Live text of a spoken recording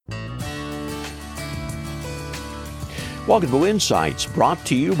Welcome to Insights, brought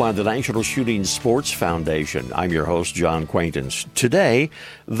to you by the National Shooting Sports Foundation. I'm your host, John Quaintance. Today,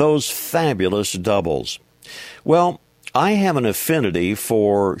 those fabulous doubles. Well, I have an affinity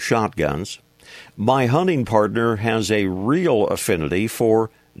for shotguns. My hunting partner has a real affinity for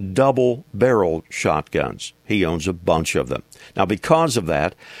double-barrel shotguns. He owns a bunch of them. Now, because of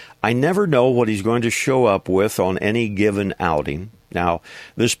that, I never know what he's going to show up with on any given outing. Now,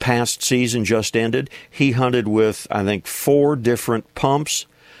 this past season just ended. He hunted with, I think, 4 different pumps,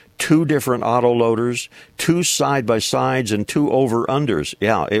 2 different autoloaders, 2 side-by-sides, and 2 over-unders.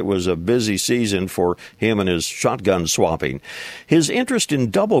 Yeah, it was a busy season for him and his shotgun swapping. His interest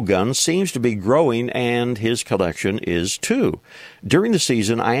in double guns seems to be growing, and his collection is too. During the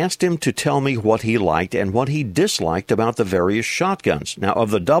season, I asked him to tell me what he liked and what he disliked about the various shotguns. Now,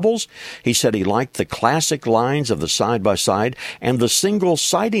 of the doubles, he said he liked the classic lines of the side-by-side and the single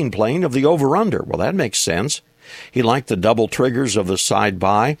sighting plane of the over-under. Well, that makes sense. He liked the double triggers of the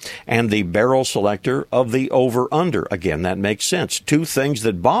side-by and the barrel selector of the over-under. Again, that makes sense. 2 things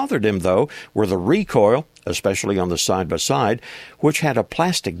that bothered him, though, were the recoil, especially on the side-by-side, which had a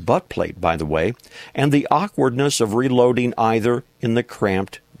plastic butt plate, by the way, and the awkwardness of reloading either in the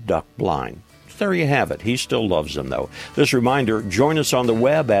cramped duck blind. There you have it. He still loves them, though. This reminder, join us on the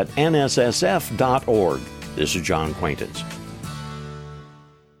web at nssf.org. This is John Quaintance.